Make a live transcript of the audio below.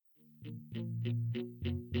Welcome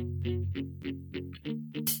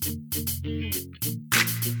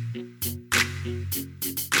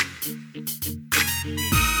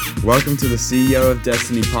to the CEO of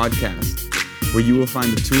Destiny podcast, where you will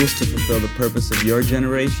find the tools to fulfill the purpose of your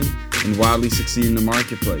generation and wildly succeed in the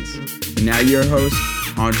marketplace. And now your host,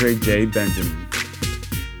 Andre J. Benjamin.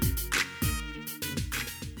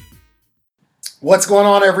 What's going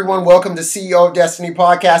on, everyone? Welcome to CEO of Destiny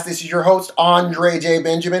podcast. This is your host, Andre J.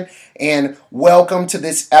 Benjamin, and welcome to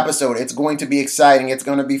this episode. It's going to be exciting. It's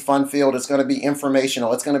going to be fun-filled. It's going to be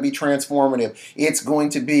informational. It's going to be transformative. It's going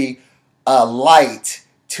to be a light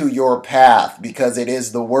to your path, because it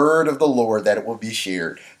is the word of the Lord that it will be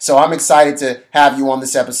shared. So I'm excited to have you on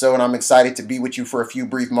this episode, and I'm excited to be with you for a few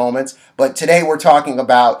brief moments. But today we're talking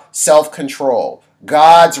about self-control,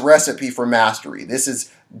 God's recipe for mastery. This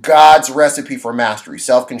is God's recipe for mastery,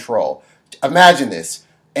 self-control. Imagine this.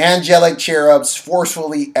 Angelic cherubs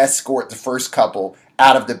forcefully escort the first couple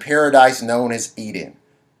out of the paradise known as Eden.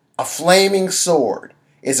 A flaming sword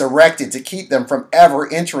is erected to keep them from ever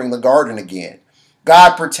entering the garden again,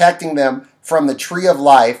 God protecting them from the tree of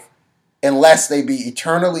life unless they be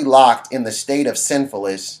eternally locked in the state of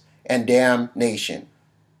sinfulness and damnation.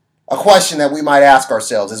 A question that we might ask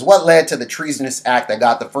ourselves is, what led to the treasonous act that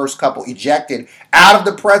got the first couple ejected out of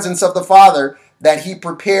the presence of the Father that He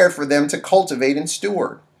prepared for them to cultivate and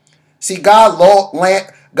steward? See, God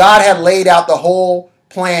had laid out the whole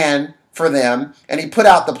plan for them, and He put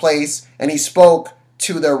out the place, and He spoke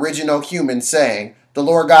to the original human, saying, the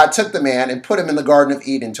Lord God took the man and put him in the Garden of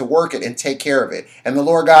Eden to work it and take care of it. And the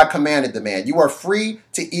Lord God commanded the man, you are free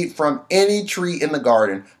to eat from any tree in the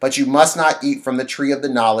garden, but you must not eat from the tree of the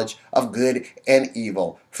knowledge of good and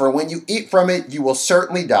evil. For when you eat from it, you will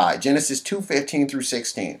certainly die. Genesis 2:15 through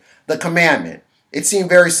 16. The commandment. It seemed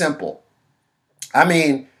very simple.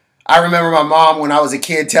 I remember my mom when I was a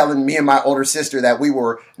kid telling me and my older sister that we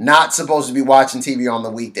were not supposed to be watching TV on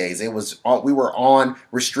the weekdays. We were on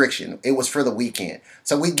restriction. It was for the weekend.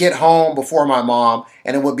 So we'd get home before my mom,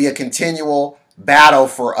 and it would be a continual battle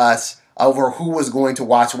for us over who was going to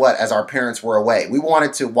watch what as our parents were away. We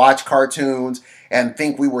wanted to watch cartoons and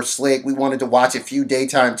think we were slick. We wanted to watch a few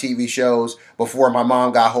daytime TV shows before my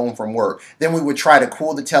mom got home from work. Then we would try to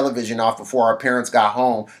cool the television off before our parents got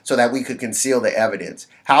home so that we could conceal the evidence.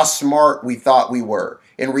 How smart we thought we were.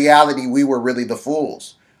 In reality, we were really the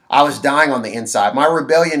fools. I was dying on the inside. My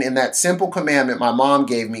rebellion in that simple commandment my mom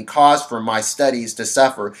gave me caused for my studies to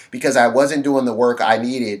suffer because I wasn't doing the work I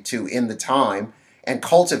needed to in the time and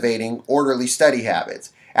cultivating orderly study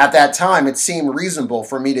habits. At that time, it seemed reasonable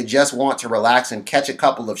for me to just want to relax and catch a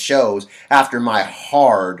couple of shows after my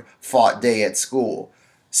hard-fought day at school.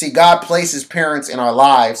 See, God places parents in our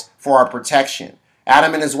lives for our protection.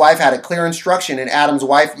 Adam and his wife had a clear instruction, and Adam's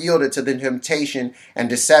wife yielded to the temptation and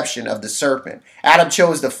deception of the serpent. Adam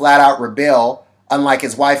chose to flat-out rebel, unlike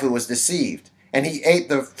his wife who was deceived, and he ate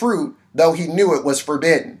the fruit, though he knew it was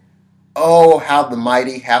forbidden. Oh, how the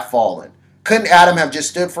mighty have fallen. Couldn't Adam have just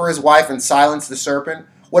stood for his wife and silenced the serpent?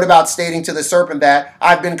 What about stating to the serpent that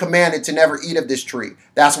I've been commanded to never eat of this tree?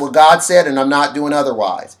 That's what God said, and I'm not doing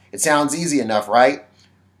otherwise. It sounds easy enough, right?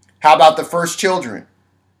 How about the first children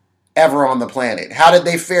ever on the planet? How did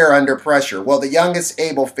they fare under pressure? Well, the youngest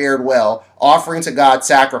Abel fared well, offering to God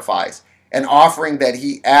sacrifice, an offering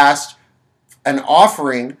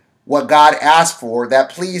what God asked for that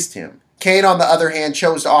pleased Him. Cain, on the other hand,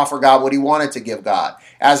 chose to offer God what he wanted to give God.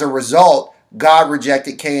 As a result, God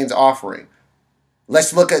rejected Cain's offering.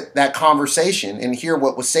 Let's look at that conversation and hear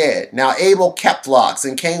what was said. Now Abel kept flocks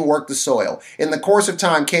and Cain worked the soil. In the course of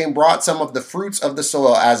time, Cain brought some of the fruits of the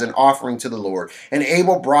soil as an offering to the Lord. And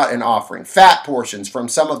Abel brought an offering, fat portions from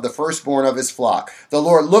some of the firstborn of his flock. The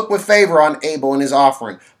Lord looked with favor on Abel and his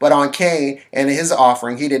offering, but on Cain and his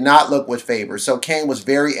offering he did not look with favor. So Cain was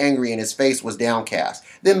very angry and his face was downcast.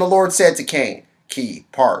 Then the Lord said to Cain, key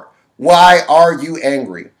part, why are you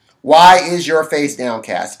angry? Why is your face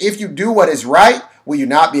downcast? If you do what is right, will you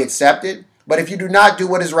not be accepted? But if you do not do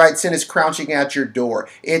what is right, sin is crouching at your door.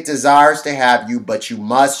 It desires to have you, but you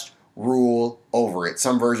must rule over it.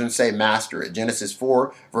 Some versions say master it. Genesis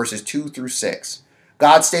 4, verses 2 through 6.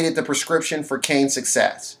 God stated the prescription for Cain's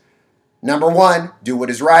success. Number 1, do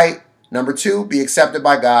what is right. Number 2, be accepted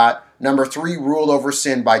by God. Number 3, rule over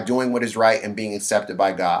sin by doing what is right and being accepted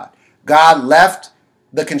by God. God left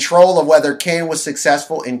the control of whether Cain was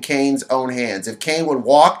successful in Cain's own hands. If Cain would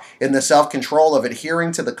walk in the self-control of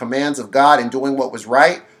adhering to the commands of God and doing what was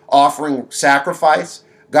right, offering sacrifice,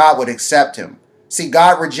 God would accept him. See,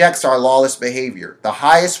 God rejects our lawless behavior. The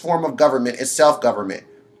highest form of government is self-government.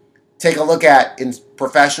 Take a look at, in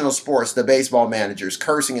professional sports, the baseball managers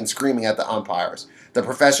cursing and screaming at the umpires. The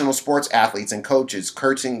professional sports athletes and coaches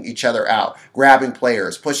cursing each other out, grabbing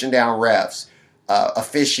players, pushing down refs,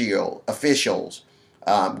 officials.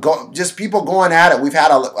 Just people going at it. We've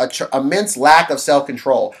had a immense lack of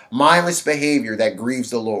self-control, mindless behavior that grieves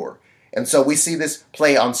the Lord. And so we see this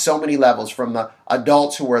play on so many levels, from the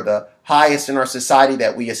adults who are the highest in our society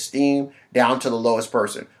that we esteem down to the lowest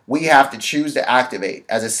person. We have to choose to activate,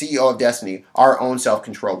 as a CEO of Destiny, our own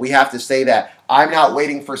self-control. We have to say that I'm not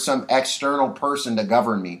waiting for some external person to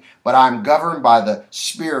govern me, but I'm governed by the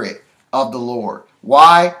Spirit of the Lord.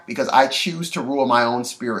 Why? Because I choose to rule my own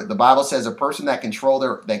spirit. The Bible says a person that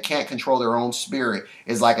can't control their own spirit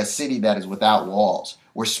is like a city that is without walls.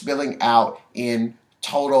 We're spilling out in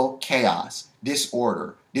total chaos,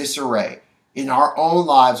 disorder, disarray. In our own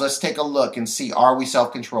lives, let's take a look and see, are we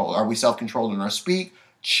self-controlled? Are we self-controlled in our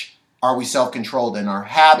speech? Are we self-controlled in our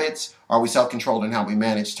habits? Are we self-controlled in how we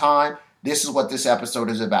manage time? This is what this episode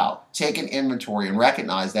is about. Take an inventory and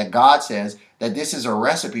recognize that God says that this is a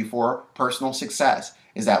recipe for personal success,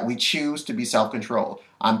 is that we choose to be self-controlled.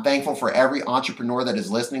 I'm thankful for every entrepreneur that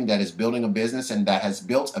is listening, that is building a business and that has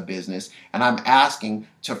built a business. And I'm asking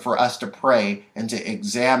for us to pray and to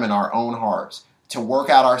examine our own hearts, to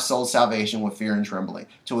work out our soul's salvation with fear and trembling,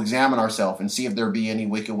 to examine ourselves and see if there be any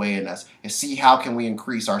wicked way in us, and see how can we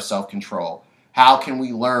increase our self-control. How can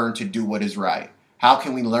we learn to do what is right? How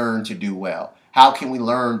can we learn to do well? How can we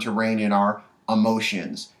learn to rein in our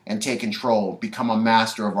emotions and take control, become a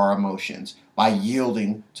master of our emotions by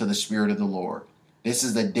yielding to the Spirit of the Lord? This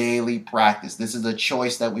is the daily practice. This is the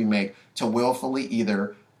choice that we make to willfully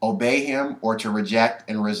either obey Him or to reject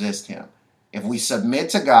and resist Him. If we submit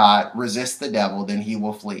to God, resist the devil, then he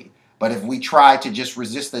will flee. But if we try to just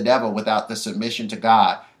resist the devil without the submission to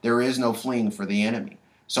God, there is no fleeing for the enemy.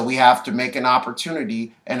 So we have to make an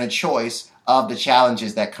opportunity and a choice of the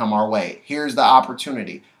challenges that come our way. Here's the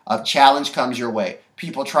opportunity. A challenge comes your way.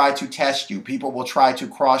 People try to test you. People will try to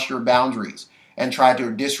cross your boundaries and try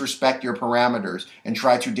to disrespect your parameters and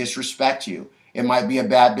try to disrespect you. It might be a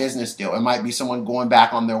bad business deal. It might be someone going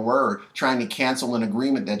back on their word, trying to cancel an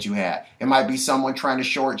agreement that you had. It might be someone trying to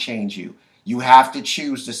shortchange you. You have to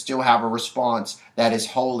choose to still have a response that is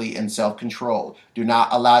holy and self-controlled. Do not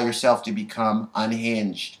allow yourself to become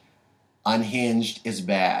unhinged. Unhinged is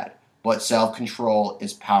bad, but self-control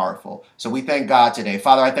is powerful. So we thank God today.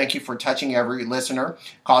 Father, I thank you for touching every listener,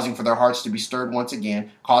 causing for their hearts to be stirred once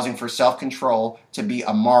again, causing for self-control to be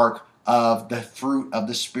a mark of the fruit of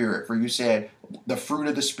the Spirit. For you said the fruit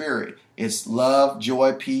of the Spirit is love,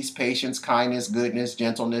 joy, peace, patience, kindness, goodness,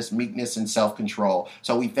 gentleness, meekness, and self-control.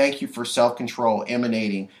 So we thank you for self-control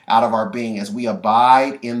emanating out of our being as we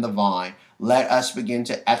abide in the vine. Let us begin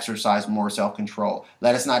to exercise more self-control.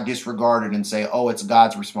 Let us not disregard it and say, oh, it's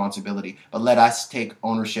God's responsibility, but let us take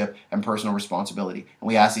ownership and personal responsibility. And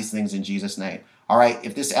we ask these things in Jesus' name. All right,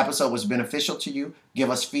 if this episode was beneficial to you, give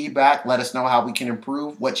us feedback. Let us know how we can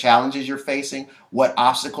improve, what challenges you're facing, what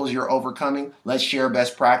obstacles you're overcoming. Let's share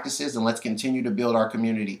best practices and let's continue to build our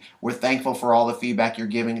community. We're thankful for all the feedback you're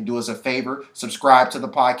giving. Do us a favor, subscribe to the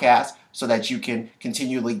podcast so that you can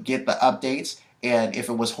continually get the updates. And if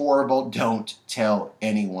it was horrible, don't tell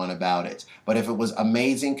anyone about it. But if it was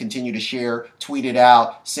amazing, continue to share, tweet it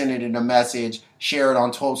out, send it in a message, share it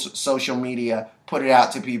on social media, put it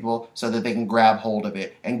out to people so that they can grab hold of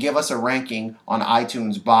it. And give us a ranking on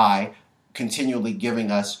iTunes by continually giving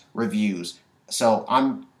us reviews. So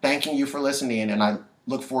I'm thanking you for listening, and I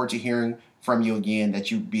look forward to hearing from you again, that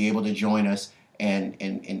you be able to join us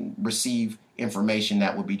and receive information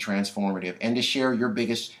that will be transformative, and to share your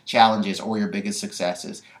biggest challenges or your biggest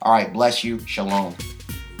successes. All right, bless you. Shalom.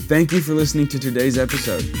 Thank you for listening to today's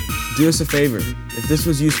episode. Do us a favor. If this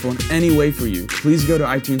was useful in any way for you, please go to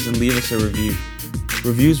iTunes and leave us a review.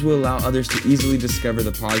 Reviews will allow others to easily discover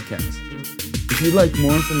the podcast. If you'd like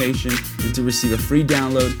more information and to receive a free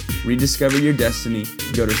download, Rediscover Your Destiny,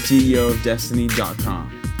 go to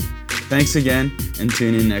ceoofdestiny.com. Thanks again, and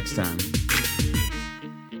tune in next time.